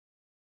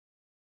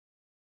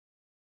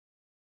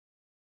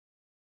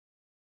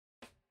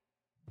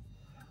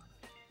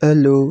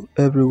Hello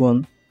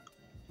everyone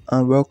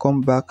and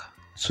welcome back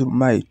to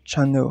my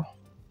channel.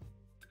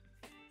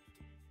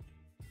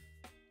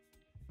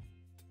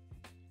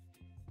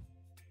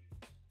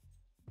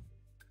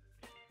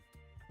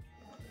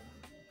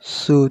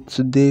 So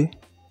today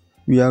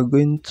we are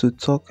going to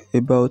talk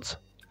about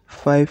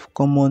 5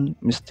 common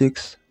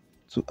mistakes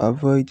to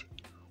avoid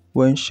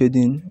when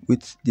shading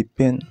with the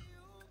pen.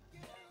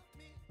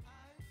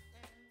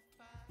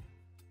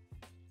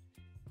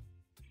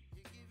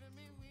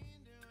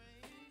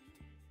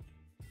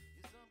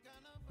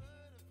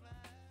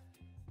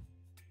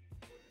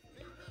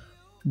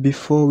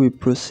 Before we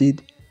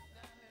proceed,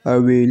 I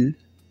will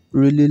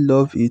really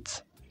love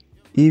it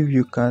if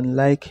you can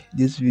like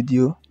this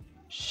video,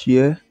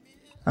 share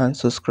and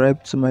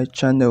subscribe to my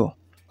channel,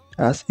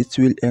 as it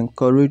will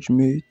encourage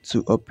me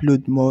to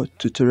upload more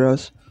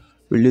tutorials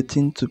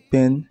relating to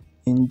pen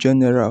in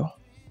general.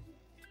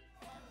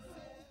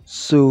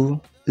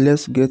 So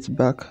let's get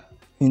back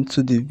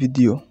into the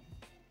video.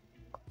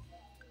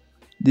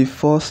 The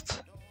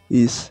first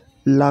is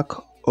lack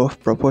of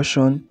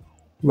proportion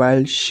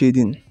while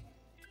shading.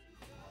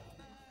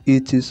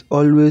 It is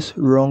always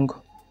wrong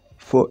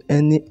for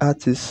any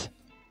artist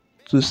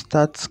to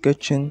start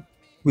sketching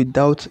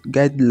without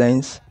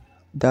guidelines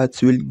that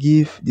will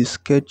give the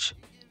sketch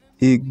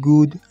a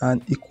good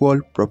and equal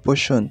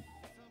proportion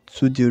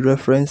to the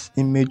reference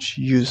image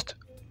used.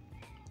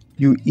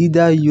 You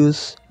either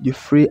use the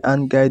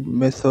freehand guide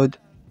method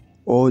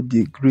or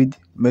the grid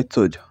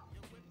method.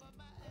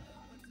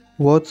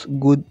 What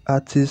good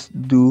artists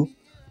do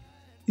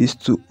is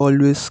to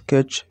always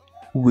sketch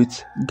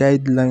with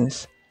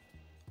guidelines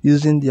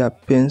using their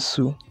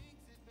pencil.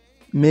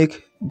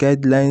 Make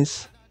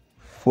guidelines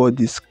for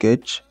the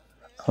sketch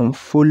and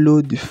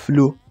follow the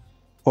flow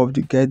of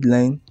the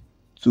guideline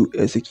to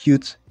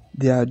execute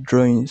their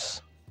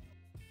drawings.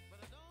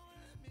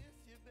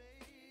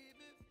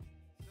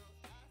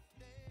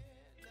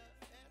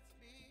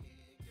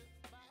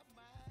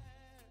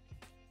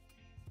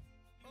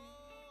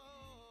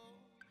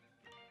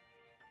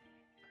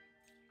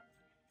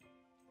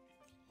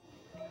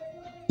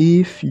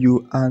 If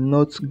you are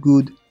not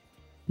good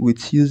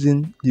with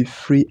using the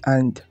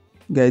freehand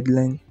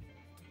guideline,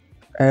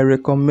 I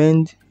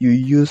recommend you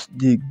use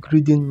the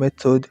gridding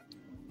method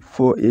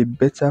for a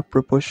better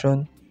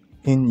proportion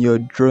in your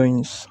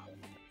drawings.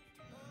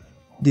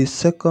 The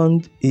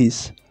second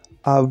is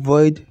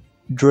avoid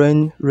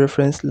drawing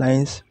reference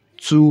lines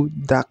too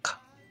dark.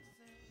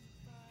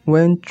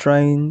 When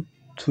trying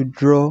to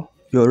draw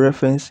your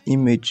reference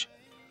image,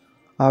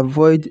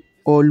 avoid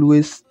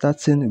always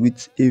starting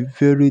with a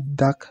very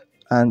dark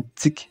and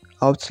thick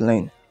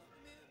outline,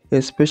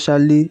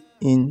 especially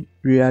in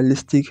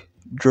realistic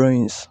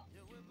drawings.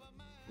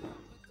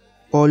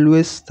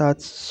 Always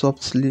start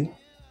softly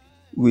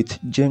with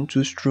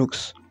gentle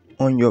strokes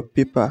on your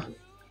paper.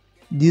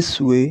 This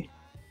way,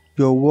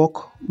 your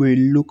work will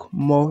look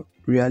more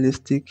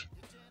realistic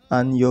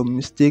and your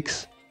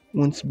mistakes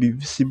won't be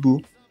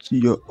visible to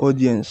your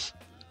audience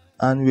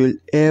and will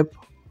help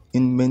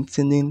in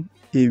maintaining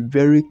a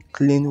very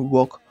clean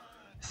work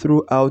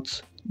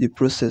throughout the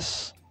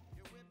process.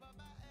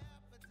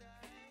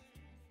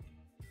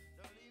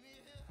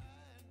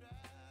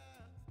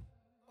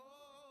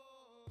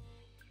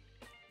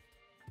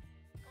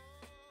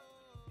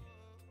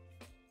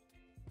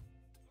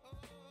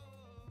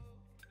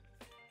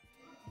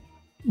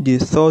 The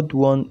third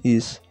one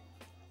is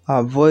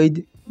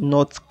avoid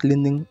not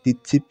cleaning the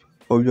tip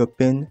of your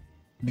pen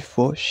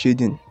before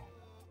shading.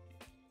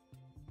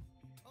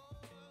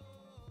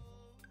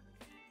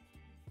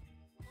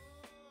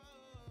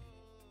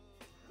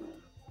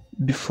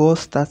 Before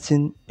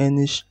starting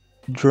any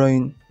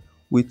drawing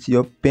with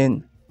your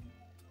pen,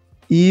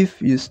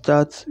 if you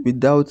start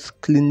without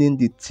cleaning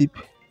the tip,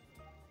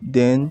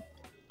 then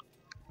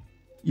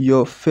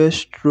your first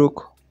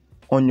stroke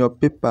on your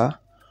paper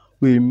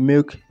will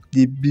make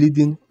the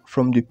bleeding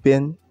from the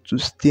pen to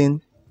stain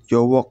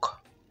your work.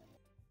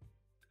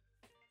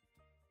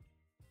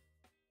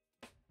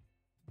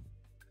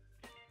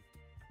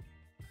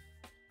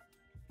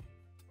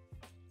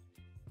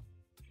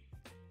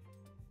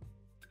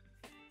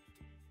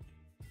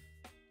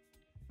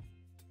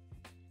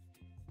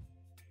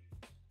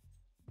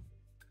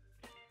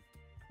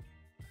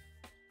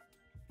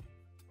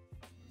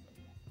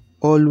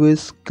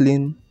 Always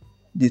clean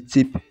the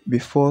tip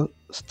before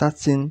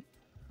starting,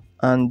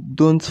 and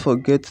don't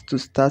forget to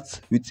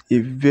start with a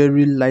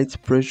very light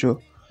pressure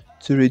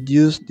to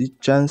reduce the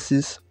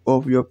chances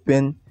of your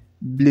pen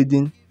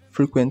bleeding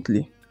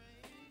frequently.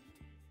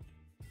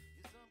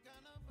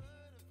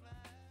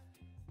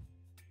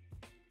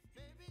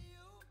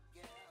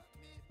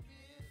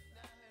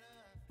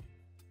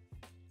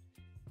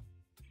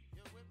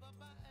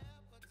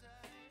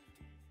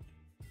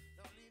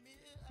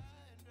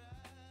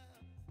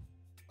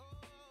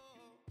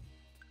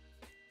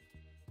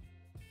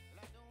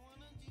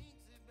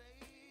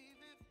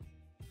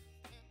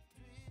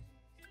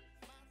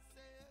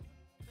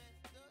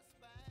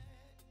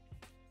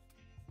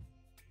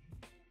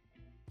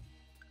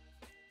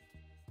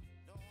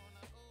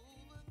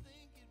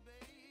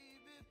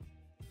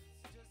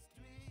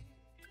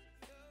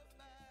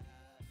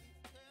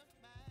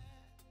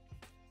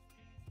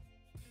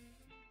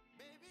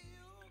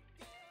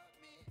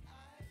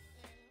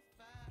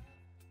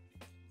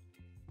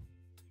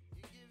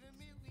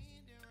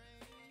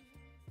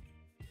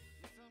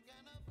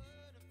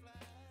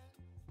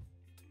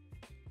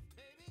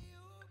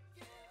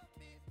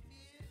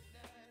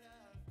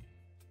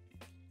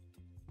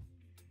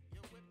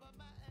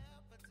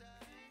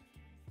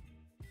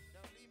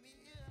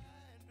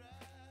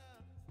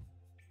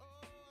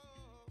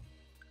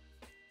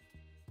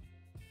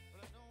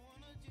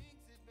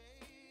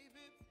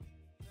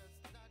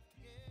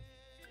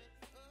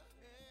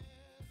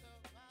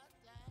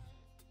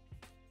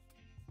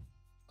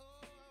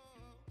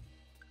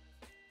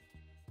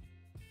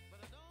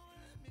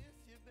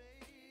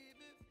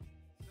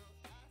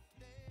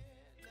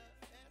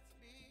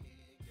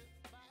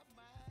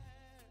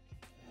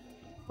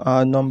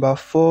 Number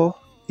 4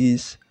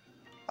 is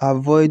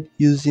avoid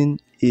using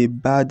a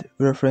bad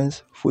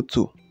reference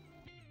photo.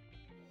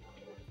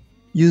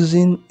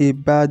 Using a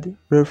bad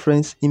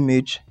reference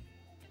image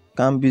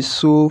can be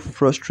so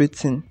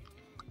frustrating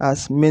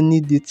as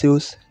many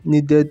details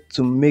needed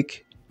to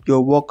make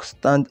your work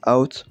stand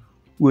out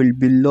will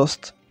be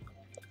lost,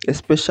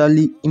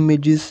 especially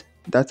images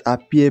that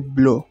appear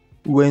blur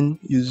when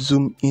you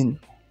zoom in.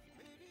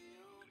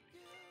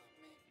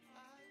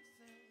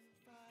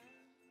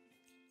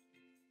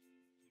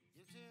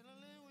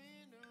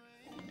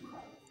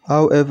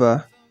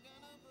 However,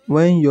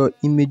 when your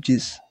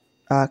images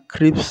are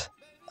crisp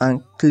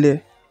and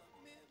clear,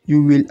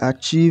 you will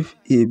achieve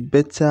a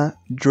better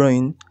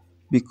drawing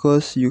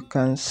because you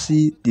can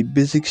see the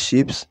basic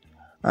shapes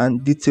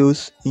and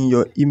details in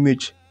your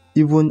image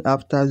even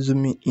after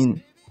zooming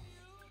in.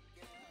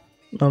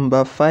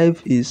 Number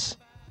 5 is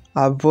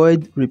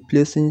avoid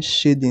replacing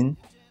shading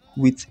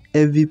with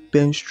heavy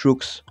pen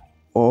strokes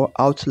or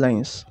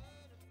outlines.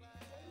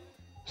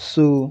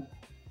 So,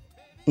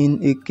 in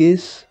a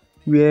case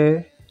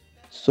where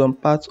some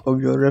part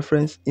of your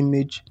reference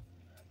image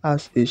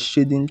has a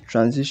shading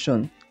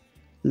transition,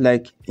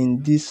 like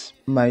in this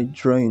my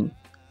drawing,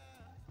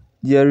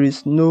 there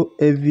is no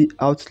heavy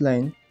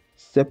outline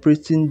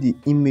separating the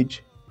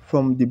image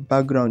from the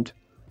background,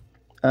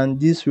 and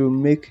this will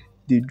make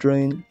the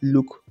drawing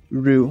look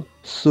real.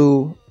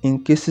 So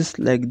in cases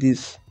like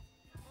this,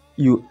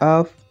 you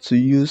have to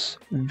use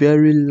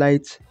very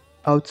light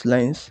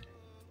outlines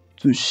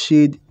to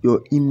shade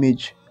your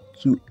image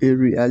to a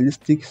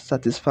realistic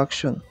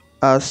satisfaction.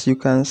 As you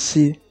can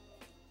see,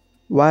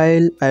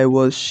 while I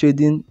was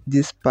shading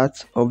this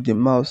part of the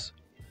mouse,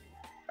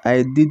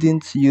 I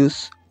didn't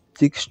use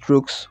thick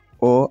strokes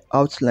or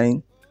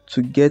outline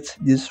to get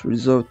this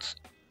result.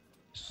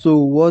 So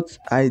what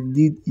I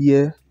did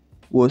here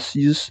was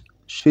use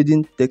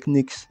shading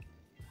techniques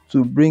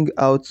to bring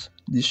out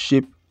the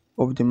shape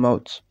of the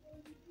mouth.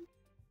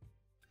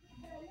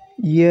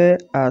 Here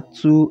are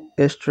 2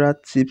 extra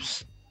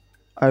tips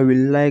I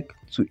will like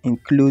to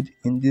include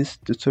in this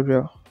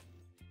tutorial.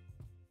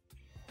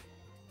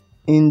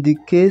 In the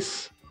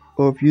case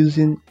of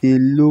using a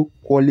low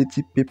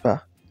quality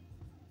paper,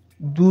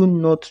 do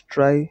not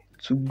try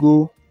to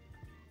go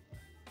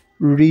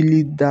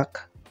really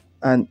dark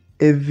and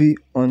heavy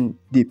on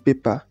the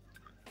paper,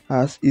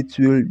 as it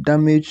will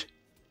damage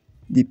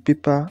the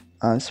paper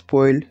and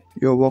spoil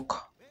your work.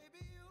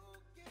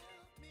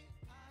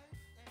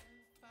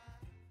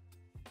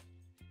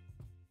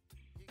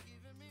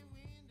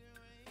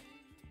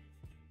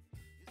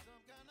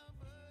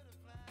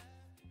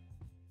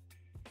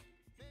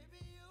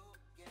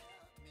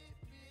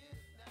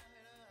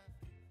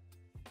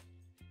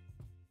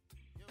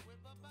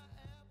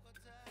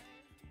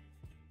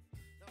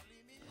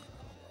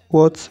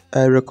 What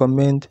I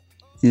recommend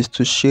is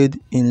to shade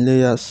in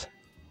layers.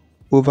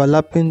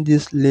 Overlapping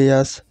these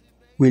layers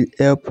will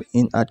help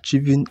in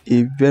achieving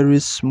a very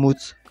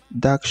smooth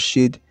dark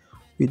shade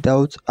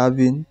without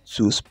having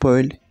to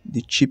spoil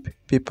the cheap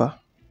paper.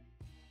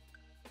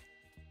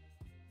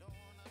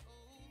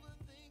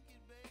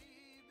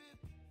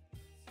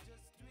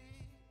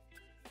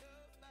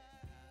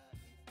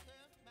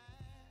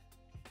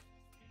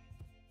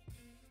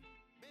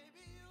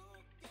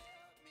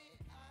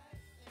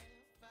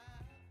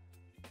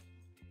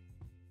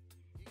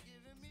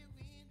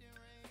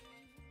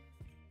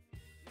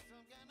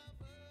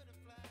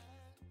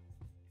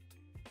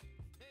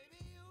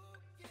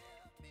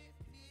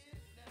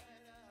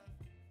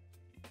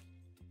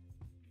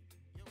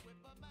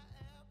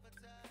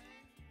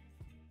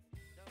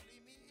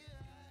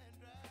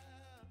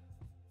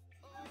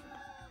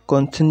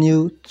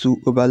 Continue to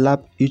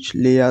overlap each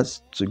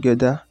layers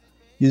together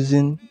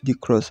using the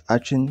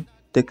cross-hatching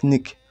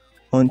technique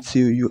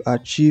until you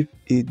achieve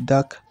a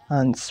dark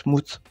and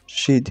smooth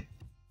shade.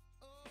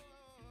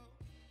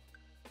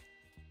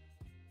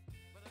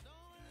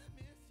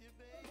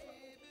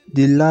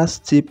 The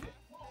last tip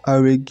I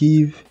will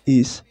give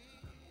is,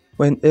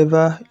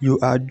 whenever you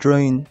are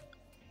drawing,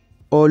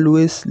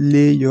 always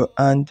lay your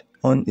hand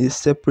on a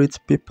separate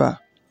paper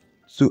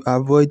to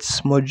avoid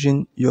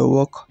smudging your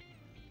work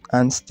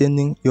and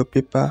staining your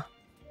paper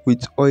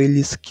with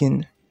oily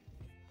skin.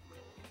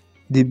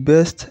 The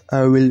best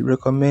I will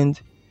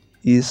recommend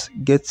is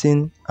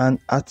getting an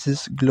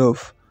artist's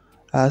glove,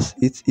 as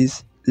it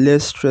is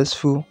less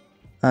stressful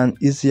and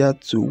easier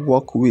to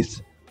work with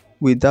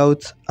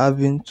without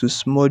having to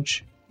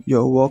smudge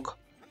your work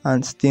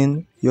and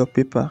stain your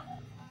paper.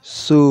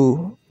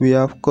 So we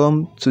have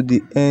come to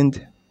the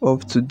end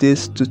of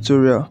today's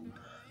tutorial,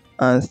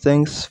 and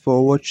thanks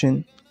for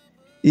watching.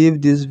 If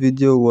this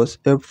video was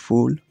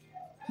helpful,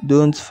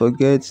 don't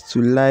forget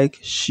to like,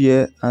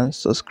 share and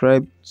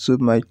subscribe to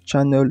my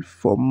channel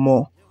for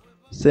more.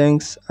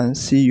 Thanks, and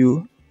see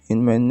you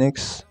in my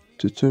next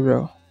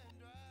tutorial.